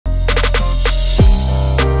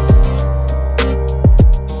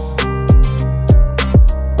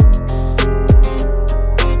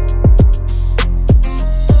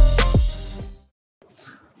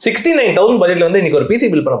69,000 பட்ஜெட்ல வந்து இன்னைக்கு ஒரு பிசி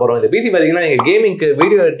பில் பண்ண போறோம். இந்த பிசி பாத்தீங்கன்னா நீங்க கேமிங்க்கு,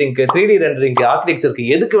 வீடியோ எடிட்டிங்க்கு, 3D ரெண்டரிங்க்கு, ஆர்கிடெக்சருக்கு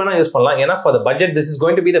எதுக்கு வேணா யூஸ் பண்ணலாம். ஏன்னா for the budget this is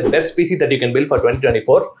going to be the best PC that you can build for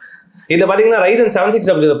 2024. இதுல பாத்தீங்கன்னா Ryzen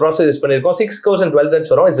 7600 ப்ராசஸர் யூஸ் பண்ணிருக்கோம். 6 cores and 12 threads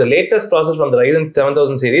வரும். It's the latest process from the Ryzen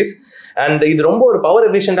 7000 series. And இது ரொம்ப ஒரு power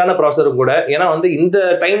எஃபிஷியன்டான processor கூட. ஏன்னா வந்து இந்த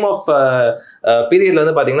டைம் ஆஃப் பீரியட்ல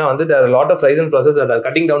வந்து பாத்தீங்கன்னா வந்து there are a lot of Ryzen processors that are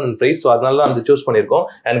cutting down in price. So அதனால தான் வந்து சூஸ் பண்ணிருக்கோம்.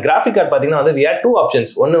 அண்ட் கிராஃபிக் கார்டு பாத்தீங்கன்னா வந்து we had two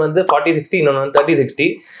options. ஒன்னு வந்து 4060, இன்னொன்னு வந்து 3060.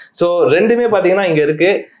 ஸோ ரெண்டுமே பாத்தீங்கன்னா இங்க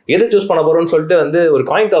இருக்கு. எது சூஸ் பண்ண போறோம்னு சொல்லிட்டு வந்து ஒரு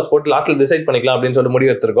காயின் டாஸ் போட்டு லாஸ்ட்ல டிசைட் பண்ணிக்கலாம் அப்படின்னு சொல்லிட்டு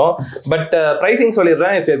முடிவு எடுத்திருக்கோம். பட் பிரைசிங்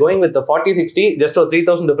சொல்லிடுறேன். If you going with 4060 just ஒரு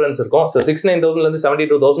 3000 டிஃபரன்ஸ் இருக்கும். ஸோ 69,000 இருந்து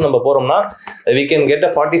 72,000 நம்ம போறோம்னா we can get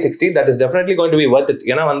a 4060. that is definitely going to be worth it.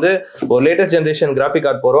 ஏன்னா வந்து ஒரு லேட்டஸ்ட் ஜெனரேஷன் கிராஃபிக்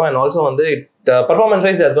கார்டு போறோம். அண்ட் ஆல்சோ வந்து performance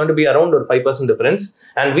wise there's going to be around ஒரு 5% difference.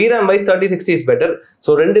 and VRAM wise 3060 is better.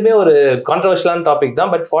 so ரெண்டுமே ஒரு கான்ட்ரோவர்ஷியலான topic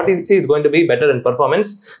தான். But 4060 is going to be better in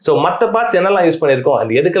performance. so மத்த பார்ட்ஸ் என்னெல்லாம் use பண்ணிருக்கோம்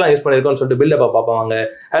and எதுக்கெல்லாம் யூஸ் பண்ணிருக்கோம்னு சொல்லிட்டு பில்ட் அப் பார்ப்பாங்க.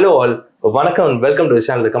 ஹலோ ஆல், வணக்கம், welcome to the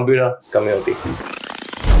channel the computer community.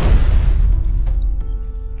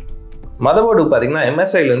 Motherboard பார்த்தீங்கன்னா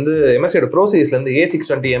MSIயோட ப்ரோ சீரிஸ்லேருந்து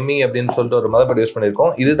A620ME அப்படின்னு சொல்லிட்டு ஒரு மதர்போர்டு யூஸ்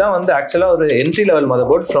பண்ணியிருக்கோம். இதுதான் வந்து ஆக்சுவலாக ஒரு entry level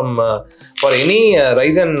motherboard for any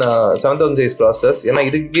Ryzen 7000 series process. ஏன்னா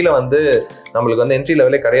இதுக்கு கீழே வந்து நம்மளுக்கு வந்து என்ட்ரி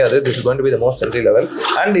லெவலே கிடையாது. This is going to be the most entry level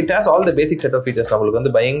and it has all the basic set of features. நம்மளுக்கு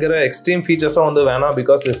வந்து பயங்கர எக்ஸ்ட்ரீம் ஃபீச்சர்ஸும் வந்து வேணாம்,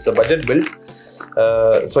 because it's budget build.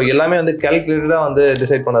 So எல்லாமே வந்து கேல்குலேட்டடாக வந்து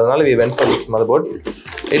டிசைட் பண்ணதுனால we went for this motherboard.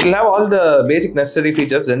 It will have all the basic necessary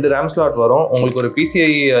features. 2 RAM slot வரும். உங்களுக்கு ஒரு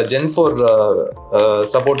PCI Gen 4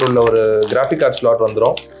 சப்போர்ட் உள்ள ஒரு கிராஃபிக் கார்டு ஸ்லாட்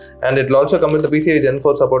வந்துடும். and it will also come with the PCI Gen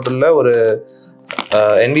 4 support உள்ள ஒரு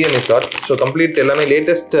NVMe slot. So complete எல்லாமே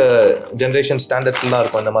latest generation standards தான்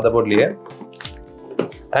இருக்கும் இந்த மதர்போர்ட்லேயே.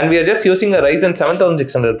 and we are just using a Ryzen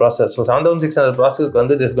 7600 processor. so 7600 processor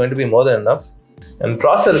வந்து this is going to be more than enough. and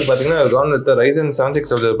processor பார்த்தீங்கன்னா gone with the Ryzen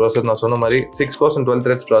 7600 processor. நான் சொன்ன மாதிரி 6 cores and 12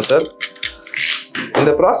 threads processor.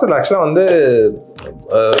 இந்த processor ஆக்சுவலாக வந்து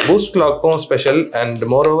boost கிளாக்கும் special and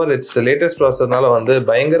more over it's the latest ப்ராசஸர்னால வந்து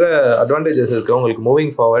பயங்கர அட்வான்டேஜஸ் இருக்குது உங்களுக்கு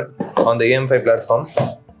moving forward on the AM5 platform.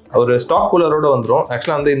 ஒரு ஸ்டாக் கூலரோட வந்துடும்.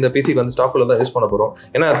 ஆக்சுவலாக வந்து இந்த பிசிக்கு வந்து ஸ்டாக் கூலர் தான் யூஸ் பண்ண போகிறோம்.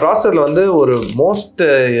 ஏன்னா ப்ராசஸரில் வந்து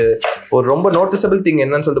ஒரு ரொம்ப நோட்டிசபிள் திங்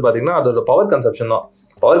என்னன்னு சொல்லிட்டு பார்த்தீங்கன்னா அதோட பவர் கன்சப்ஷன் தான்.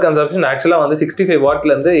 பவர் கன்சப்ஷன் ஆக்சுவலாக வந்து 65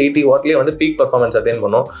 வாட்லேருந்து 80 வாட்லேயே வந்து பீக் பர்ஃபார்மன்ஸ் அட்டைன்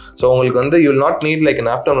பண்ணும். ஸோ உங்களுக்கு வந்து you will not NEET like an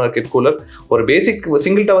after market cooler. ஒரு பேசிக்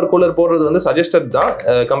சிங்கிள் டவர் கூலர் போடுறது வந்து சஜஸ்டட் தான்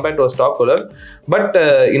compared to stock cooler. But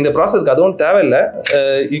இந்த ப்ராசஸ்க்கு அதுவும் தேவையில்லை.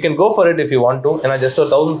 You can go for it if you want to. ஏன்னா ஜஸ்ட்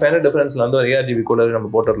ஒரு 1500 டிஃபரன்ஸில் வந்து ஒரு ARGB கூலர்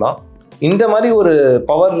நம்ம போட்டுடலாம். இந்த மாதிரி ஒரு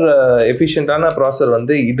பவர் எஃபிஷியன்டான ப்ராசஸர்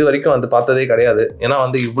வந்து இது வரைக்கும் வந்து பார்த்ததே கிடையாது. ஏன்னா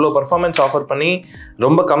வந்து இவ்வளோ பர்ஃபார்மன்ஸ் ஆஃபர் பண்ணி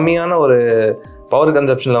ரொம்ப கம்மியான ஒரு பவர்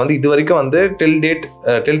கன்சப்ஷனில் வந்து இது வரைக்கும் வந்து till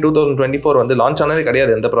 2024 வந்து லான்ச் ஆனதே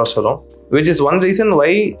கிடையாது எந்த ப்ராசஸரும். Which is one reason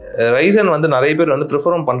why Ryzen வந்து நிறைய பேர் வந்து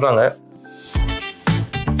ப்ரிஃபரும் பண்ணுறாங்க.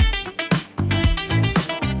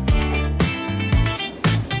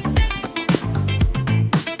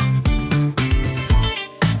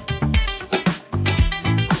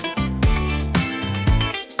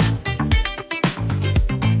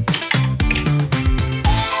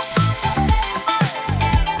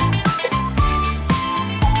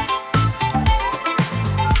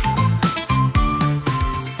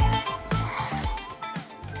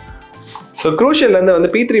 ஸோ க்ரூஷியல்லேருந்து வந்து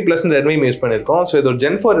P3+ NVMe யூஸ் பண்ணியிருக்கோம். ஸோ இது ஒரு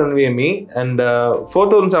Gen 4 NVMe and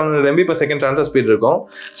 4700 MB/s transfer speed இருக்கும்.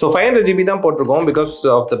 ஸோ 500 GB தான் போட்டிருக்கோம் because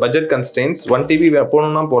of the budget கன்ஸ்டெயின்ஸ். 1 TB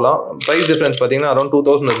போகணும்னா போகலாம். ப்ரைஸ் டிஃப்ரென்ஸ் பார்த்தீங்கன்னா அரௌண்ட்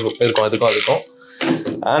 2000 இருக்கும் அதுக்கும்.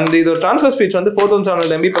 அண்ட் இது ட்ரான்ஸ்ஃபர் ஸ்பீட்ஸ் வந்து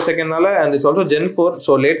 4700 MB/s and it's also Gen 4.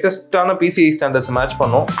 So லேட்டஸ்டான PCI standards match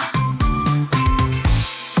பண்ணும்.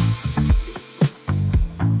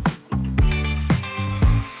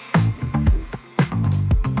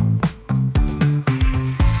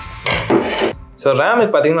 ஸோ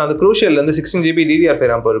ரேமுக்கு பார்த்தீங்கன்னா வந்து க்ரூஷியல்லேருந்து 16 GB DDR5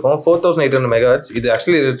 ரேம் இருக்கும். 4800 MHz. இது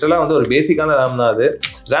ஆக்சுவலி லிட்டரலாக வந்து ஒரு பேசிக்கான ரேம் தான் அது.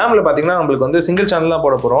 ரேமில் பார்த்தீங்கன்னா நம்மளுக்கு வந்து சிங்கிள் சேனல் தான்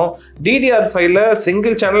போட போகிறோம். DDR5ல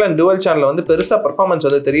single channel and twelve channel வந்து பெருசாக பர்ஃபார்மன்ஸ்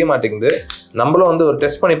வந்து தெரிய மாட்டேங்குது. நம்மளும் வந்து ஒரு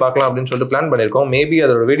டெஸ்ட் பண்ணி பார்க்கலாம் அப்படின்னு சொல்லிட்டு பிளான் பண்ணியிருக்கோம். மேபி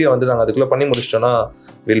அதோட வீடியோ வந்து நாங்கள் அதுக்குள்ளே பண்ணி முடிச்சிட்டோன்னா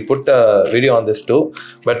will put video on this two.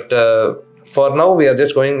 But for now we are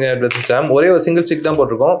just going ahead with this RAM. ஒரே ஒரு சிங்கிள் ஸ்டிக் தான்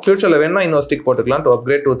போட்டிருக்கோம். ஃபியூச்சரில் வேணா இன்னொரு ஸ்டிக் போட்டுக்கலாம் டு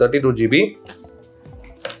அப்கிரேட் டு 32 GB.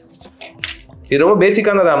 இது ரொம்ப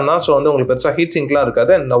பேசிக்கான ரேம் தான். ஸோ வந்து உங்களுக்கு பெருசாக ஹீட் சிங்க்லாம்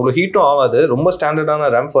இருக்காது அண்ட் அவ்வளோ ஹீட்டும் ஆகாது. ரொம்ப ஸ்டாண்டர்டான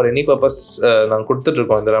ரேம் ஃபார் எனி பர்பஸ் நாங்கள்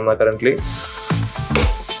கொடுத்துட்ருக்கோம் இந்த ரேம் கரண்ட்லி.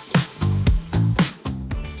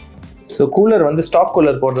 ஸோ கூலர் வந்து ஸ்டாக்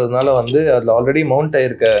கூலர் போடுறதுனால வந்து அதில் ஆல்ரெடி மவுண்ட்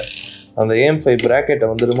ஆகிருக்க அந்த AM5 ப்ராக்கெட்டை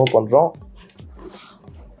வந்து ரிமூவ் பண்ணுறோம்.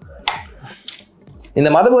 இந்த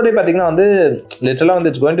மதர்போர்டே பார்த்தீங்கன்னா வந்து லிட்டரலாக வந்து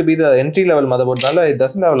it's going to be the entry level மதர்போர்ட்னால it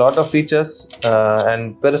doesn't have lot of features and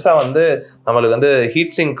பெருசாக வந்து நம்மளுக்கு வந்து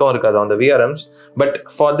ஹீட் சிங்க்கும் இருக்காது அந்த விஆர்எம்ஸ். பட்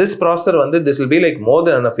ஃபார் திஸ் ப்ராசர் வந்து this will be like more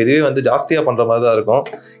then enough. இதுவே வந்து ஜாஸ்தியாக பண்ணுற மாதிரி தான் இருக்கும்.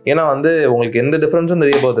 ஏன்னா வந்து உங்களுக்கு எந்த டிஃப்ரென்ஸும்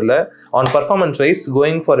தெரிய போதில்லை on performance wise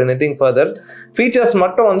going for anything further. Features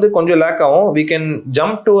மட்டும் வந்து கொஞ்சம் லேக் ஆகும். We can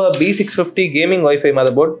jump to a B650 gaming wifi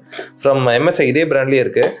motherboard from MSI, இதே பிராண்ட்லேயே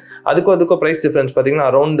இருக்குது. அதுக்கும் ப்ரைஸ் டிஃப்ரென்ஸ் பார்த்தீங்கன்னா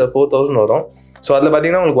அரௌண்ட் 4000 வரும். ஸோ அதில்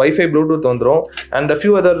பார்த்தீங்கன்னா உங்களுக்கு வைஃபை ப்ளூடூத் வந்துடும் அண்ட்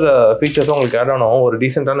ஃபியூ அதர் ஃபீச்சர்ஸும் உங்களுக்கு ஆட் ஆன் ஆகும். ஒரு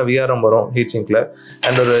டீசென்டான விஆர்எம் வரும் ஹீட் சிங்கில்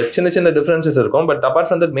அண்ட் ஒரு சின்ன டிஃப்ரென்சஸ் இருக்கும். பட் அப்பார்ட்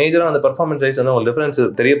ஃப்ரம் தட் மேஜராக அந்த பர்ஃபார்மன்ஸ் வைஸ் வந்து உங்களுக்கு டிஃப்ரென்ஸ்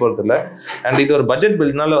தெரிய போகிறது இல்லை. அண்ட் இது ஒரு பட்ஜெட்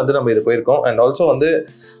பில்ட்னால வந்து நம்ம இது போயிருக்கோம். அண்ட் ஆல்சோ வந்து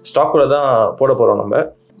ஸ்டாக்குள்ள தான் போட போகிறோம் நம்ம.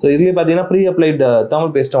 ஸோ இதுலேயே பார்த்தீங்கன்னா ப்ரீ அப்ளைட்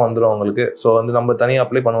தேர்மல் பேஸ்ட்டும் வந்துடும் உங்களுக்கு. ஸோ வந்து நம்ம தனியாக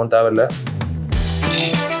அப்ளை பண்ணவும் தேவையில்லை.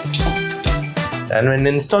 And when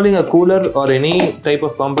installing a cooler or any type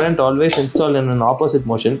of component, always install in an opposite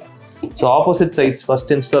motion. So opposite sides first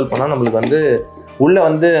install பண்ணால் நம்மளுக்கு வந்து உள்ளே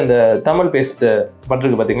வந்து அந்த தேர்மல் பேஸ்ட்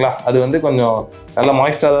பட்டிருக்கு பார்த்தீங்களா, அது வந்து கொஞ்சம் நல்லா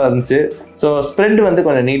மாய்ஸ்டராக தான் இருந்துச்சு. ஸோ ஸ்ப்ரெட் வந்து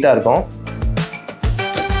கொஞ்சம் நீட்டாக இருக்கும்.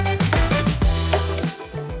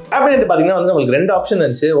 கேபினெட் பார்த்தீங்கன்னா வந்து நம்மளுக்கு 2 ஆப்ஷன்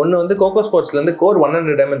இருந்துச்சு. ஒன்று வந்து கோகோஸ்போர்ட்ஸ்லேருந்து கோர்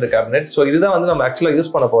 100mm என்ற கேபினெட். ஸோ இதுதான் வந்து நம்ம ஆக்சுவலாக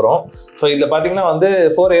யூஸ் பண்ண போகிறோம். ஸோ இதில் பார்த்தீங்கன்னா வந்து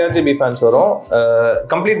 4 ARGB ஃபேன்ஸ் வரும்.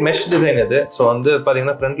 கம்ப்ளீட் மெஷ் டிசைன் இது. ஸோ வந்து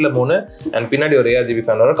பார்த்தீங்கன்னா ஃப்ரண்ட்டில் 3 அண்ட் பின்னாடி ஒரு ARGB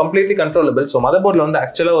ஃபேன் வரும். Completely controllable. ஸோ மதர்போர்டில் வந்து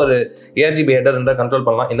ஆக்சுவலாக ஒரு ARGB ஹெடர் இருந்தால் கண்ட்ரோல்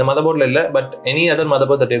பண்ணலாம். இந்த மதர்போர்டில் இல்லை, but any other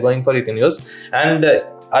motherboard that you going for you can use. And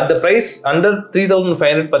at the price under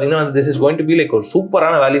 3500 பார்த்தீங்கன்னா this is going to be like ஒரு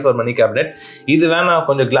சூப்பரான வேல்யூ ஃபார் மணி கேபினெட். இது வேணா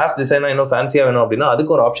கொஞ்சம் கிளாஸ் டிசைனாக இன்னும் ஃபேன்சியாக வேணும் அப்படின்னா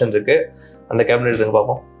அதுக்கு ஒரு ஆப்ஷன் இருக்கு. அந்த கேபினெட் இருக்கு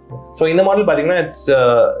பார்ப்போம். ஸோ இந்த மாடல் பார்த்தீங்கன்னா இட்ஸ்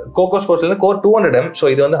கோகோஸ்போர்ட்ஸ்லேருந்து கோர் 200mm. ஸோ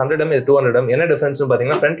இது வந்து 100mm, இது 200mm. என்ன டிஃபரன்ஸ்னு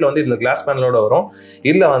பார்த்தீங்கன்னா ஃப்ரண்ட்ல வந்து இதில் கிளாஸ் பேனலோட வரும்,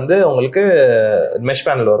 இதில் வந்து உங்களுக்கு மெஷ்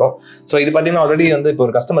பேனல் வரும். ஸோ இது பார்த்தீங்கன்னா ஆல்ரெடி வந்து இப்போ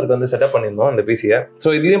ஒரு கஸ்டமருக்கு வந்து செட்டப் பண்ணியிருந்தோம் இந்த பிசியை.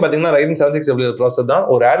 ஸோ இதுலேயும் பார்த்தீங்கன்னா Ryzen 7600 ப்ராசஸ் தான்.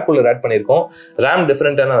 ஒரு ஏர் கூலர் ஆட் பண்ணியிருக்கோம். ரேம்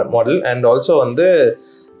டிஃப்ரெண்டான மாடல் அண்ட் ஆல்சோ வந்து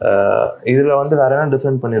இதில் வந்து வேற என்ன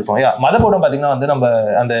டிஃப்ரெண்ட் பண்ணியிருக்கோம். மதர்போர்டும் பார்த்தீங்கன்னா வந்து நம்ம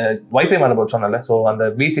அந்த வைஃபை மதர்போர்ட் சொன்னால, ஸோ அந்த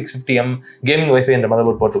B650M கேமிங் வைஃபை என்ற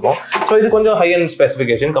மதர்போர்ட் போட்டிருக்கோம். ஸோ இது கொஞ்சம் high and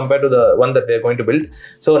specification compared to the one that they're going to build.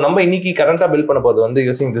 So நம்ம இன்னைக்கு கரண்டாக பில்ட் பண்ண போகிறது வந்து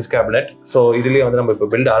யூசிங் திஸ் கேபினெட். ஸோ இதுலேயே வந்து நம்ம இப்போ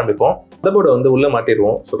பில்ட் ஆரம்பிப்போம். மதர்போர்டை வந்து உள்ளே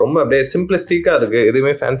மாட்டிடுவோம். ஸோ ரொம்ப அப்படியே சிம்பிளிஸ்டிக்காக இருக்குது,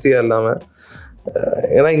 எதுவுமே ஃபேன்சியாக இல்லாமல்.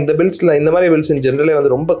 ஏன்னா இந்த பில்ட்ஸில் இந்த மாதிரி பில்ட்ஸ் இன் ஜென்ரலே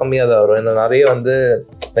வந்து ரொம்ப கம்மியாக தான் வரும். ஏன்னா நிறைய வந்து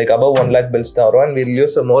லைக் above 1 lakh பில்ட்ஸ் தான் வரும். And we'll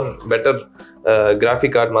use a more better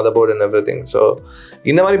graphic card motherboard and every thing. So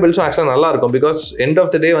இந்த மாதிரி பில்ட்ஸும் ஆக்சுவலாக நல்லா இருக்கும். பிகாஸ் எண்ட்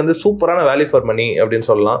ஆஃப் த டே வந்து சூப்பரான வேல்யூ ஃபார் மணி அப்படின்னு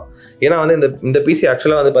சொல்லலாம். ஏன்னா வந்து இந்த பிசி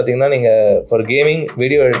ஆக்சுவலாக வந்து பார்த்தீங்கன்னா நீங்கள் for gaming,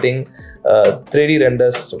 video editing, 3D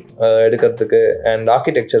renders எடுக்கிறதுக்கு அண்ட்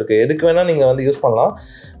ஆர்கிடெக்சருக்கு எதுக்கு வேணால் நீங்கள் வந்து யூஸ் பண்ணலாம்.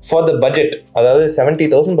 ஃபார் த பட்ஜெட், அதாவது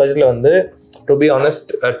 70,000 பட்ஜெட்டில் வந்து டு பி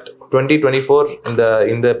ஆனஸ்ட் அட் 2024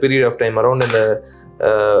 இந்த பீரியட் ஆஃப் டைம் அரௌண்ட் இந்த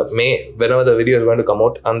மே whenever the video is going to come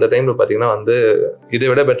out, அந்த டைமில் பார்த்தீங்கன்னா வந்து இதை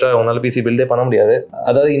விட பெட்டராக உங்களால் பிசி பில்டே பண்ண முடியாது.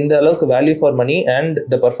 அதாவது இந்த அளவுக்கு value for money and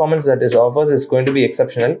the performance that is offers is going to be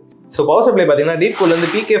exceptional. So power supply பார்த்தீங்கன்னா Deepcool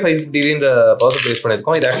PK550 power supply use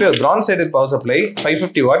பண்ணியிருக்கோம். இது actually France sided power supply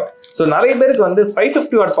 550 what. So நிறைய பேருக்கு வந்து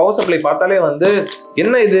 550 வாட் பவர் சப்ளை பார்த்தாலே வந்து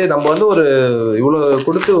என்ன இது, நம்ம வந்து ஒரு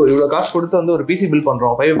இவ்வளோ காசு கொடுத்து வந்து ஒரு பிசி பில்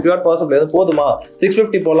பண்ணுறோம், 550 வாட் பவர் சப்ளை வந்து போதுமா,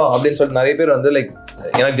 650 போகலாம் அப்படின்னு சொல்லிட்டு நிறைய பேர் வந்து லைக்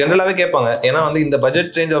எனக்கு ஜென்ரலாகவே கேட்பாங்க. ஏன்னா வந்து இந்த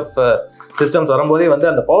பட்ஜெட் ரேஞ்ச் ஆஃப் சிஸ்டம்ஸ் வரும்போதே வந்து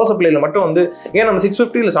அந்த பவர் சப்ளைல மட்டும் வந்து ஏன் நம்ம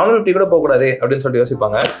 650 இல்லை 750 கூட போகக்கூடாது அப்படின்னு சொல்லிட்டு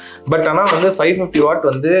யோசிப்பாங்க. பட் ஆனால் வந்து 550 வாட்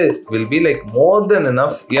வந்து will be like more then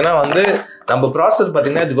enough. ஏன்னா வந்து நம்ம ப்ராசஸ்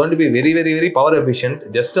பார்த்தீங்கன்னா it's going to be very very very power efficient.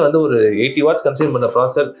 Just வந்து ஒரு 80 வாட்ஸ் கன்சியூம் பண்ண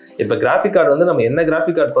ப்ராசர். இப்போ கிராஃபிக் கார்டு வந்து நம்ம என்ன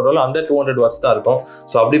கிராஃபிக் கார்டு போடுறோம் அந்த 200 வாட்ஸ் தான் இருக்கும்.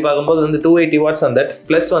 ஸோ அப்படி பார்க்கும்போது வந்து 280 வாட்ஸ் அந்த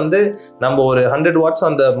ப்ளஸ் வந்து நம்ம ஒரு 100 வாட்ஸ்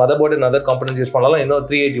அந்த motherboard and other components use பண்ணலாம், இன்னும்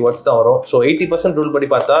 380 வாட்ஸ் தான் வரும். ஸோ 80% ரூல் படி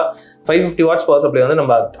பார்த்தா 550 வாட்ஸ் பவர் சப்ளை வந்து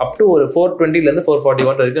நம்ம அப் டு ஒரு 420 440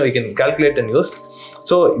 வாட் வரைக்கும் we can calculate and use.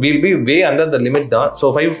 So we'll be way under the limit தான். So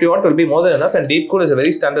 550 watt will be more than enough and Deepcool is a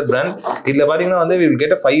very standard brand. இதில் பார்த்தீங்கன்னா வந்து we will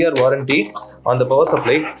get a 5-year warranty on the power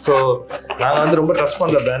supply. So நாங்கள் வந்து ரொம்ப trust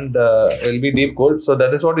பண்ணுற brand will be Deepcool. So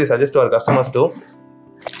that is what we suggest to our customers too.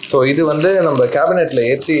 So இது வந்து நம்ம கேபினெட்டில்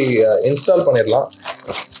ஏற்றி இன்ஸ்டால் பண்ணிடலாம்.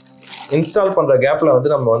 இன்ஸ்டால் பண்ணுற கேப்பில்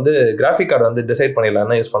வந்து நம்ம வந்து கிராஃபிக் கார்டு வந்து டிசைட் பண்ணிடலாம்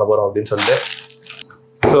என்ன யூஸ் பண்ண போகிறோம் அப்படின்னு சொல்லிட்டு.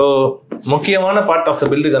 ஸோ முக்கியமான பார்ட் ஆஃப் த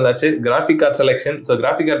பில்டுக்கு வந்தாச்சு, graphic card selection. So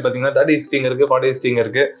graphic card பார்த்தீங்கன்னா 3060 இருக்குது, 4060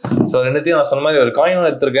 இருக்குது. ஸோ ரெண்டுத்தையும் நான் சொன்ன மாதிரி ஒரு காயினும்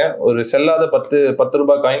எடுத்திருக்கேன், ஒரு செல்லாத 10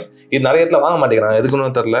 ரூபாய் காயின். இது நிறைய இடத்துல வாங்க மாட்டேங்கிறாங்க,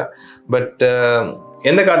 எதுக்குன்னு தெரில. பட்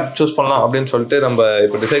எந்த கார்டு சூஸ் பண்ணலாம் அப்படின்னு சொல்லிட்டு நம்ம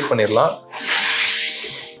இப்போ டிசைட் பண்ணிடலாம்.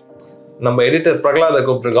 நம்ம எடிட்டர் பிரகலாத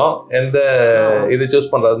கூப்பிட்டுருக்கோம் எந்த இது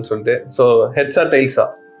சூஸ் பண்ணுறதுன்னு சொல்லிட்டு. ஸோ ஹெட்ஸா டைல்ஸா?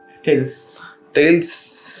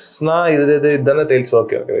 டெய்ல்ஸ்னா இதுதானே டெய்ல்ஸ்.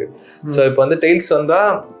 ஓகே. ஸோ இப்போ வந்து டெய்ல்ஸ்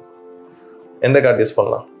வந்தால் எந்த கார்டு யூஸ்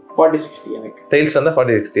பண்ணலாம்? 4060 எனக்கு டைல்ஸ் வந்து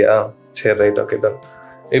 4060 சரி ரைட் ஓகே டன்.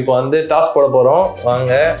 இப்போ வந்து டாஸ் போட போகிறோம்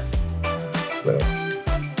வாங்க.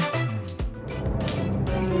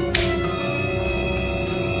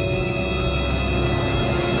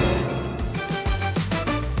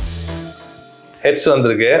 ஹெட்ஸ்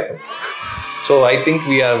வந்திருக்கு. So I think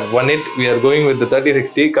we are going with the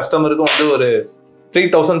 3060. கஸ்டமருக்கும் வந்து ஒரு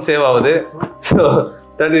 3000 சேவ் ஆகுது. ஸோ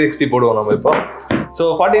 3060 போடுவோம் நம்ம இப்போ. ஸோ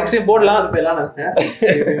 4060 போடலாம்.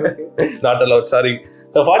 Not allowed sorry.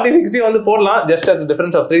 ஸோ 4060 வந்து போடலாம். ஜஸ்ட் அட்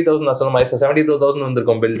டிஃபரன்ஸ் ஆஃப் 3000 நான் சொன்ன மாதிரி 72,000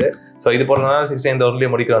 வந்திருக்கும் பில்டு. ஸோ இது போடுறதுனால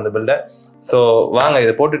 69,000 முடிக்கிறோம் அந்த பில்டை. ஸோ வாங்க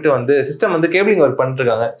இதை போட்டுட்டு வந்து சிஸ்டம் வந்து கேபிளிங் ஒர்க் பண்ணிட்டு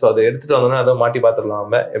இருக்காங்க. ஸோ அதை எடுத்துட்டு வந்தோம்னா அதை மாட்டி பார்த்துடலாம்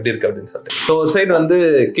நம்ம எப்படி இருக்கு அப்படின்னு சொல்லிட்டு. ஸோ ஒரு சைடு வந்து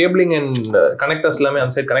கேபிளிங் அண்ட் கனெக்டர்ஸ் எல்லாமே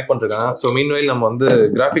அந்த சைடு கனெக்ட் பண்ணிருக்காங்க. ஸோ மீன்வைல் நம்ம வந்து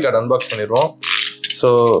கிராஃபிக் கார்டு அன்பாக்ஸ் பண்ணிடுவோம்.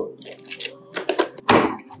 So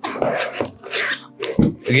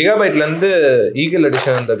Gigabyte Eagle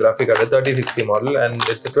edition and the graphic card 3060 model, and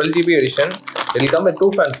it's a 12GB edition. It will come with 2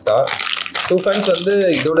 fans. 2 fans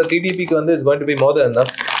idoda TDP is going to be more than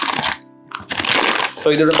enough.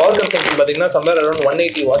 So idoda power consumption pathina somewhere around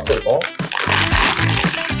 180 watts irukum.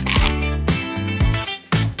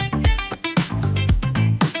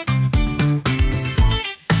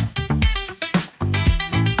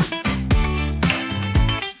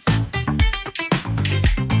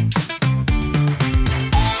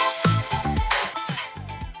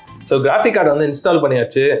 So graphic card வந்து install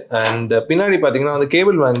பண்ணியாச்சு. And பின்னாடி பார்த்தீங்கன்னா வந்து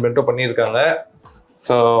cable மேனேஜ்மெண்ட்டும் பண்ணியிருக்காங்க.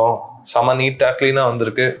 So செம்ம நீட்டாக க்ளீனாக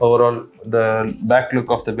வந்திருக்கு. Overall the back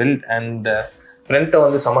look of the build and ஃப்ரண்ட்டை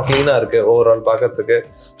வந்து செம்ம க்ளீனாக இருக்குது ஓவரால் பார்க்கறதுக்கு.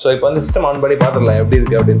 ஸோ இப்போ வந்து சிஸ்டம் ஆன் பண்ணி பார்த்துடலாம் எப்படி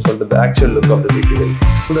இருக்குது அப்படின்னு சொல்லிட்டு actual look of the bill.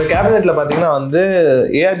 இந்த கேபினெட்டில் பார்த்தீங்கன்னா வந்து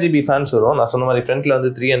ARGB ஃபேன்ஸ் வரும். நான் சொன்ன மாதிரி ஃப்ரண்ட்டில்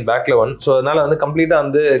வந்து 3 and பேக்கில் 1. ஸோ அதனால் வந்து கம்ப்ளீட்டாக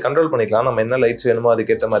வந்து கண்ட்ரோல் பண்ணிக்கலாம் நம்ம என்ன லைட்ஸ் வேணுமோ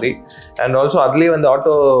அதுக்கேற்ற மாதிரி. அண்ட் ஆல்சோ அதுலேயே வந்து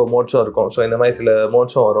ஆட்டோ மோட்ஸும் இருக்கும். ஸோ இந்த மாதிரி சில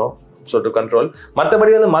மோட்ஸும் வரும். So to control.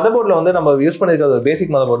 மற்றபடி வந்து மதர்போர்டில் வந்து நம்ம யூஸ் பண்ணியிருக்க ஒரு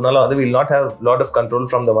பேசிக் மதர்போர்ட்னால வந்து will not have lot of control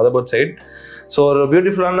from the motherboard side. So ஒரு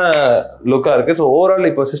பியூட்டிஃபுல்லான லுக்காக இருக்குது. ஸோ ஓவரால்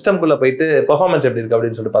இப்போ சிஸ்டம்குள்ளே போயிட்டு பெர்ஃபார்மன்ஸ் எப்படி இருக்குது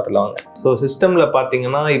அப்படின்னு சொல்லிட்டு பார்த்துலாம். ஸோ சிஸ்டமில்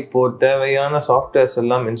பார்த்தீங்கன்னா இப்போ தேவையான சாஃப்ட்வேர்ஸ்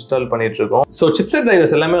எல்லாம் இன்ஸ்டால் பண்ணிட்டு இருக்கோம். ஸோ சிப்செட்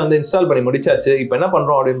டிரைவர்ஸ் எல்லாமே வந்து இன்ஸ்டால் பண்ணி முடிச்சாச்சு. இப்போ என்ன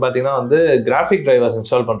பண்ணுறோம் அப்படின்னு பார்த்தீங்கன்னா வந்து கிராஃபிக் டிரைவர்ஸ்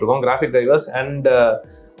இன்ஸ்டால் பண்ணிருக்கோம். கிராஃபிக் டிரைவர்ஸ் அண்ட்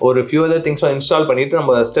ஒரு ஃபியூ அதர் திங்ஸும் இன்ஸ்டால் பண்ணிட்டு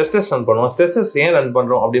நம்ம ஸ்ட்ரெஸ் டெஸ்ட் ரன் பண்ணுவோம். ஸ்ட்ரெஸ் டெஸ்ட் ஏன் ரன்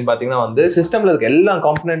பண்ணுறோம் அப்படின்னு பார்த்தீங்கன்னா வந்து சிஸ்டமில் இருக்க எல்லா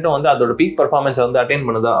காம்பனெண்ட்டும் வந்து அதோட பீக் பர்ஃபார்மன்ஸை வந்து அட்டைன்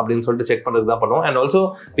பண்ணுதா அப்படின்னு சொல்லிட்டு செக் பண்ணுறது தான் பண்ணுவோம். And also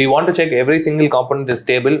we want to check every single component is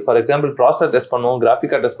stable. For example processor test பண்ணுவோம்,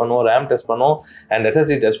 கிராஃபிக் கார்டு டெஸ்ட் பண்ணுவோம், RAM டெஸ்ட் பண்ணுவோம் அண்ட்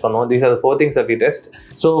SSD டெஸ்ட் பண்ணுவோம். These are 4 things that we test.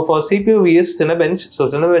 So for CPU we use Cinebench.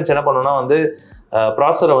 So Cinebench என்ன பண்ணோம்னா வந்து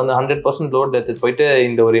ப்ராசரை வந்து 100% load எடுத்துட்டு போயிட்டு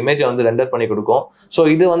இந்த ஒரு இமேஜை வந்து ரெண்டர் பண்ணி கொடுக்கும். ஸோ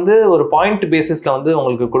இது வந்து ஒரு பாயிண்ட் பேசிஸில் வந்து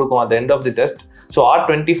உங்களுக்கு கொடுக்கும் at the end of the test. So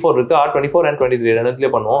R24 இருக்குது, R24 and 23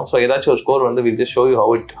 ரெண்டுலேயே பண்ணுவோம். ஸோ ஏதாச்சும் ஒரு ஸ்கோர் வந்து will just show you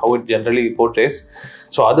how it generally portrays.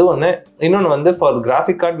 So அது ஒன்று. இன்னொன்று வந்து for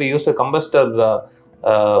graphic card we use a combustor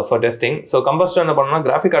for testing. So combustor என்ன பண்ணோம்னா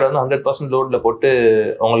கிராஃபிக் கார்டு வந்து 100% லோடில் போட்டு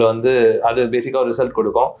உங்களுக்கு வந்து அது பேசிக்காக ஒரு ரிசல்ட்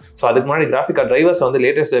கொடுக்கும். ஸோ அதுக்கு முன்னாடி கிராஃபிக் கார்டு டிரைவர்ஸ் வந்து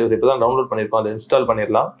லேட்டஸ்ட் டிரைவர்ஸ் இப்போ தான் டவுன்லோட் பண்ணியிருக்கோம், அதை இன்ஸ்டால்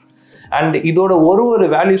பண்ணிடலாம். அண்ட் இதோட ஒரு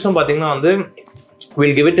வேல்யூஸும் பார்த்தீங்கன்னா வந்து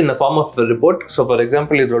we'll give it in the form of a report. So for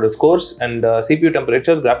example இதோட scores and CPU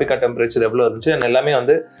temperature, graphic card temperature எவ்வளோ இருந்துச்சு and எல்லாமே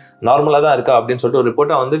வந்து நார்மலாக தான் இருக்கா அப்படின்னு சொல்லிட்டு ஒரு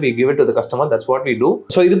ரிப்போர்ட்டை வந்து we give it to the customer. That's what we do.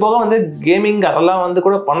 So இது போக வந்து கேமிங் அதெல்லாம் வந்து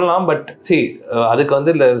கூட பண்ணலாம். பட் அதுக்கு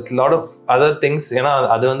வந்து lot of other things. ஏன்னா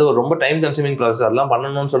அது வந்து ஒரு ரொம்ப டைம் கன்சூமிங் ப்ராசஸ். அதெல்லாம்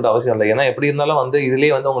பண்ணணும்னு சொல்லிட்டு அவசியம் இல்லை. ஏன்னா எப்படி இருந்தாலும் வந்து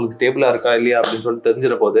இதுலேயே வந்து உங்களுக்கு ஸ்டேபிளாக இருக்கா இல்லையா அப்படின்னு சொல்லிட்டு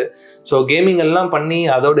தெரிஞ்சிட போகுது. ஸோ கேமிங் எல்லாம் பண்ணி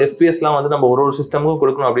அதோட FPSலாம் வந்து நம்ம ஒரு சிஸ்டமுக்கும்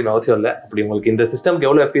கொடுக்கணும் அப்படின்னு அவசியம் இல்லை. அப்படி உங்களுக்கு இந்த சிஸ்டம்க்கு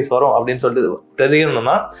எவ்வளோ FPS வரும் அப்படின்னு சொல்லிட்டு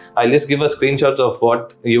தெரியணும்னா I'll just give a screenshot of what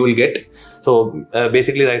you will get. So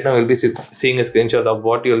basically right now we'll be seeing a screenshot of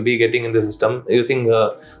what you'll be getting in the system using a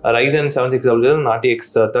Ryzen 7600 and RTX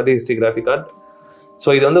 3060 graphic card. So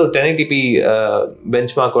இது வந்து ஒரு 1080p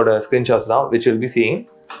பெஞ்ச்மார்க்கோட screenshots தான் which will be seeing.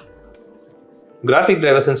 Graphic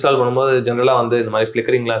drivers install பண்ணும்போது ஜென்ரலாக வந்து இந்த மாதிரி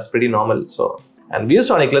ஃப்ளிக்கரிங்லாம் is pretty normal. So and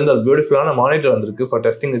வியூசானிக்லேருந்து ஒரு பியூட்டிஃபுல்லான மானிட்டர் வந்திருக்கு for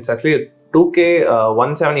testing. It's actually 2K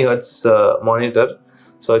 170Hz monitor.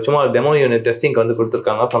 So சும்மா டெமோ யூனிட் டெஸ்டிங்க்கு வந்து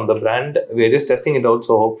கொடுத்துருக்காங்க from the brand. We are just testing it out.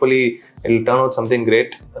 So hopefully it will turn out something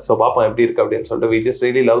great. So பார்ப்போம் எப்படி இருக்குது அப்படின்னு சொல்லிட்டு. We just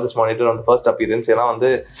really love this monitor on the first appearance. ஏன்னா வந்து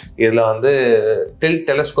இதில் வந்து tilt,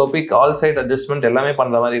 telescopic, all side adjustment எல்லாமே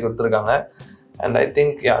பண்ணுற மாதிரி கொடுத்துருக்காங்க. And I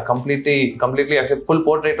think completely actually full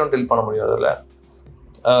போர்ட்ரேட்டும் tilt பண்ண முடியும் அதில்.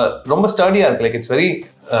 ரொம்ப ஸ்டர்டியாக இருக்குது. Like it's very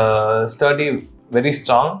sturdy, very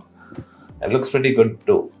strong and looks pretty good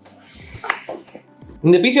too.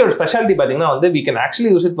 இந்த பிசியோட ஸ்பெஷாலிட்டி பார்த்தீங்கன்னா வந்து we can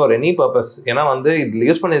actually use it for any purpose. ஏன்னா வந்து இதில்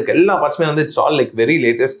யூஸ் பண்ணியிருக்க எல்லா பார்ட்ஸுமே வந்து it's all like very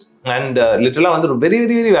latest and லிட்டரலாக வந்து very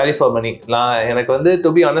very very value for money. எனக்கு வந்து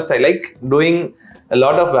to be honest I like doing a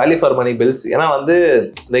lot of value for money builds. ஏன்னா வந்து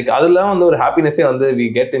லைக் அதெல்லாம் வந்து ஒரு ஹாப்பினஸே வந்து we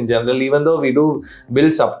get in general, even though we do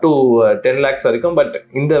builds up to 10 lakhs வரைக்கும். But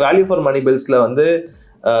இந்த value for money buildsல வந்து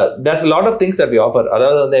there's a lot of things that we offer.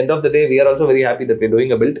 அதாவது at the end of the day we are also very happy that we're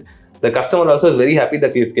doing a build. The customer also is very happy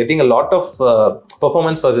that he is getting a lot of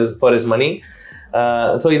performance for his money.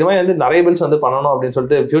 So இது மாதிரி வந்து நிறைய bills வந்து பண்ணணும் அப்படின்னு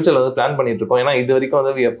சொல்லிட்டு ஃபியூச்சரில் வந்து பிளான் பண்ணிட்டு இருக்கோம். ஏன்னா இது வரைக்கும்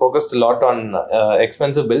வந்து we have focused a lot on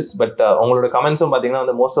expensive builds, but உங்களோட கமெண்ட்ஸும் பார்த்தீங்கன்னா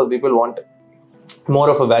வந்து most of the people want more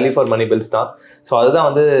of a value for money builds தான். ஸோ அதுதான்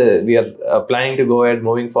வந்து we are planning to go ahead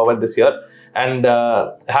moving forward this year. And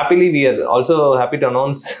happily we are also happy to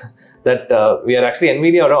announce that we are actually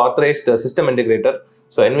Nvidia authorized system integrator.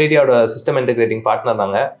 So Nvidia system integrating partner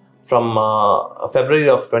நாங்க from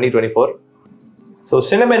February of 2024. So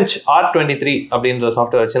Cinebench R23 அப்படின்ற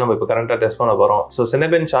software வச்சு நம்ம இப்போ கரண்டாக test பண்ண போகிறோம். So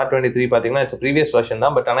Cinebench R23 பார்த்தீங்கன்னா it's previous version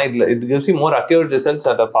தான், but ஆனால் it gives you more accurate results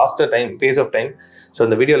at a faster pace of time. So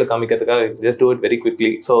இந்த வீடியோவில் காமிக்கிறதுக்காக just do it very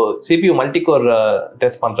quickly. So CPU multicore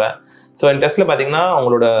test பண்ணுறேன். ஸோ இந்த டெஸ்ட்டில் பார்த்தீங்கன்னா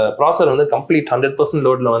உங்களோட ப்ராசர் வந்து கம்ப்ளீட் 100%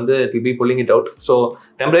 லோடில் வந்து it will be pulling it out. So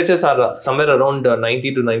temperatures R somewhere around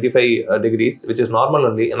 90 to 95 degrees, which is normal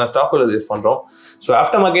only. ஏன்னா ஸ்டாக் கூலர் யூஸ் பண்ணுறோம். ஸோ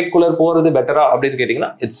ஆஃப்டர் மார்க்கெட் கூலர் போகிறது பெட்டரா அப்படின்னு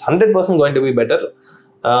கேட்டிங்கன்னா it's 100% going to be better.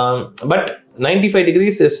 But 95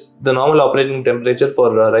 degrees is the normal operating temperature for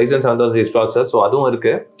Ryzen 7000 series processor. So அதுவும்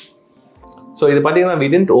இருக்குது. So இது பார்த்தீங்கன்னா we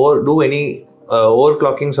didn't do any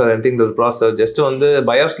overclockings or anything to the processor. Just வந்து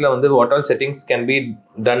BIOSல வந்து what all settings can be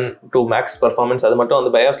done to max performance, அது மட்டும்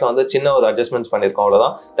வந்து BIOSல வந்து சின்ன ஒரு அட்ஜஸ்ட்மெண்ட்ஸ் பண்ணியிருக்கோம்,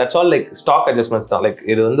 அவ்வளோதான். That's all like stock adjustments தான். லைக்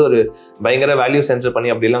இது வந்து ஒரு பயங்கர வேல்யூ சென்டர்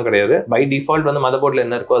பண்ணி அப்படிலாம் கிடையாது. பை டிஃபால்ட் வந்து மதர் போர்டில்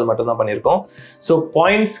என்ன இருக்கோ அது மட்டும் தான் பண்ணியிருக்கோம். So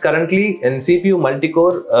points currently in CPU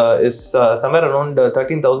multicore is somewhere around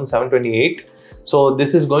 13,728. So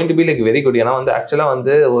this is going to be like very good. ஏன்னா வந்து ஆக்சுவலாக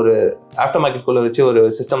வந்து ஒரு ஆஃப்டர் மார்க்கெட்குள்ளே வச்சு ஒரு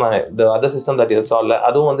system the other system that you சால்ல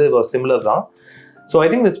அதுவும் வந்து ஒரு சிமிலர் தான். So I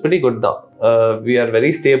think it's pretty good தான். We are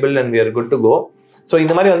very stable and we are good to go. So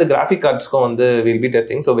இந்த மாதிரி வந்து கிராஃபிக் கார்ட்ஸ்க்கும் வந்து will be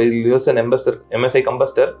testing. So will use and MSI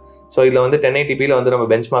combustor. So இதில் வந்து 1080pல வந்து நம்ம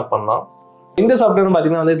பெஞ்ச் மார்க் பண்ணலாம். இந்த சாஃப்ட்வேர்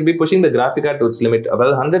பார்த்தீங்கன்னா வந்து it be pushing the graphic card to it's limit.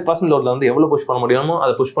 அதாவது 100% லோட்ல வந்து எவ்வளோ புஷ் பண்ண முடியுமோ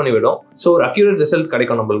அதை புஷ் பண்ணி விடும். ஸோ ஒரு அக்யூரேட் ரிசல்ட்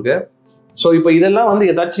கிடைக்கும் நம்மளுக்கு. ஸோ இப்போ இதெல்லாம் வந்து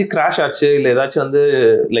ஏதாச்சும் கிராஷ் ஆச்சு இல்லை ஏதாச்சும் வந்து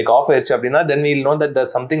லைக் ஆஃப் ஆயிடுச்சு அப்படின்னா தென் we'll know that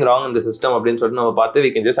there's something wrong in the system அப்படின்னு சொல்லிட்டு நம்ம பார்த்து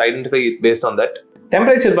we can just identify it based on that.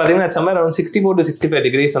 Temperature பார்த்தீங்கன்னா somewhere around 64 to 65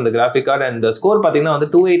 degrees on the graphic card, and the score பார்த்தீங்கன்னா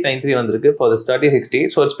வந்து 2893 வந்திருக்கு for this 3060.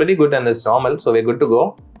 So it's pretty good and it's normal, so we're good to go.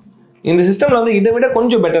 இந்த சிஸ்டம்ல வந்து இதை விட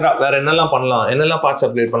கொஞ்சம் பெட்டரா வேற என்னெல்லாம் பண்ணலாம், என்னெல்லாம் பார்ட்ஸ்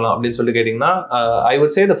அப்டேட் பண்ணலாம் அப்படின்னு சொல்லி கேட்டீங்கன்னா I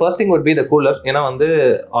would say the first thing would be the cooler. ஏன்னா வந்து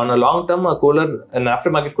on a long term cooler and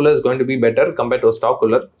after market cooler is going to be better compared to stock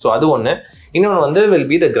cooler. So அது ஒன்று. இன்னொன்று வந்து will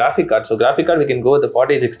be the graphic card. So graphic card we can go with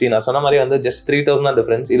 4060. நான் சொன்ன மாதிரி வந்து just 3000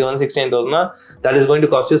 difference. இது வந்து 69,000 that is going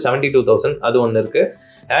to cost you 72,000. அது ஒன்று இருக்கு.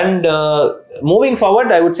 And moving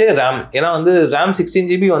forward I would say RAM. ஏன்னா வந்து ரேம்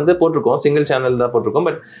 16GB வந்து போட்டிருக்கோம், சிங்கிள் சேனல் தான் போட்டிருக்கோம்.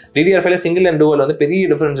 But DDR5 single and dual வந்து பெரிய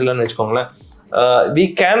டிஃபரன்ஸ் இல்லைன்னு வச்சுக்கோங்களேன். We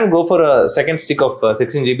can go for a second stick of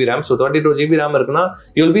 16GB RAM. So 32GB RAM இருக்குன்னா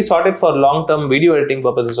you will be sorted for long term video editing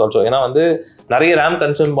purposes also. ஏன்னா வந்து நிறைய RAM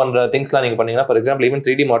கன்சியூம் பண்ற திங்ஸ்லாம் நீங்க பண்ணீங்கன்னா, for example even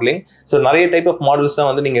 3D modelling. So நிறைய type of models தான்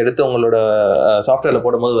வந்து நீங்க எடுத்து உங்களோட சாஃப்ட்வேர்ல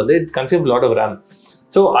போடும்போது வந்து it consumes a lot of RAM.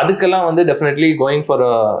 So அதுக்கெல்லாம் வந்து definitely going for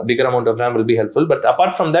a bigger amount of RAM will be helpful. But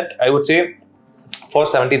apart from that, I would say for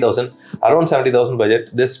 70,000, around 70,000 budget,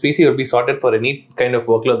 this PC will be sorted for any kind of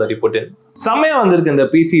workload that you put in. செம்மையா வந்திருக்கு இந்த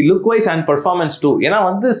PC look wise and performance two. ஏன்னா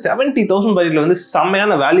வந்து 70,000 பட்ஜெட்ல வந்து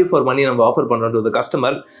செம்மையான value for money நம்ம offer பண்றோம் to the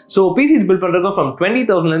customer. So PC build பண்றதுக்கு ஃப்ரம்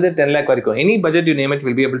 20,000 இருந்து 10 lakh வரைக்கும் any budget you name it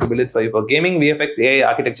will be able to build it for gaming, VFX, AI,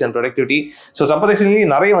 architecture and productivity. So சப்பரேஷன்லி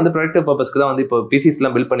நிறைய வந்து productive பர்பஸ்க்கு தான் வந்து இப்போ பிசிஸ்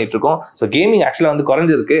எல்லாம் பில்ட் பண்ணிட்டு இருக்கோம். ஸோ கேமிங் ஆக்சுவலா வந்து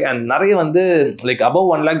குறைஞ்சிருக்கு அண்ட் நிறைய வந்து லைக் above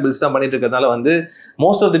 1 lakh பில்ஸ் தான் பண்ணிட்டு இருக்கிறதுனால வந்து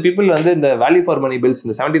மோஸ்ட் ஆஃப் தி பீப்புள் வந்து இந்த வேல்யூ ஃபார் மணி பில்ஸ்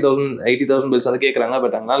இந்த 70,000 80,000 பில்ஸ் வந்து கேட்குறாங்க.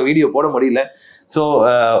 பட் அதனால வீடியோ போட முடியல. ஸோ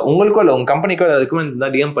உங்களுக்கோ இல்லை உங்க கம்பெனிக்கோ ரெக்கமெண்ட்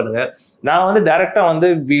தான் டிஎம் பண்ணுங்க. நான் வந்து டைரக்டா வந்து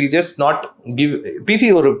வீல் ஜஸ்ட் நாட் கிவ்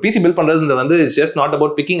ஒரு பிசி பில்ட் பண்றது வந்து just not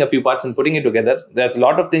about picking a few parts and putting it together. There's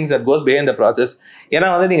lot of things that cos behind the process. ஏன்னா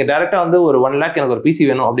வந்து நீங்க டைரக்டா வந்து ஒரு 1 lakh எனக்கு ஒரு பிசி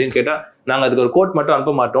வேணும் அப்படின்னு கேட்டா நாங்கள் அதுக்கு ஒரு கோட் மட்டும்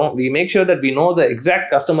அனுப்ப மாட்டோம். We make sure that we know the exact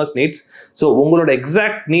customers needs. So உங்களோட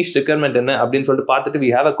எக்ஸாக்ட் நீட்ஸ் ரிக்யர்மெண்ட் என்ன அப்படின்னு சொல்லிட்டு பார்த்துட்டு we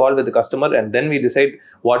have a call with customer and then we decide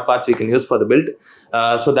what parts we can use for the build.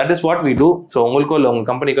 So that is what we do. So உங்களுக்கோ இல்லை உங்கள்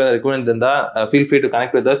கம்பெனிக்கோ recommend இருந்தால் feel free to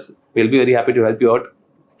connect with us. Will be very happy to help you out.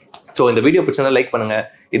 So இந்த video பிடிச்சா like பண்ணுங்க.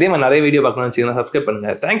 இதே மாதிரி நிறைய வீடியோ பார்க்கணும்னு வச்சுக்கோங்க, சப்ஸ்கிரைப்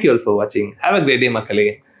பண்ணுங்க. தேங்க்யூ ஆல் ஃபார் வாட்சிங். ஹேவ் அ கிரேட் டே மக்களே.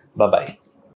 பாய்.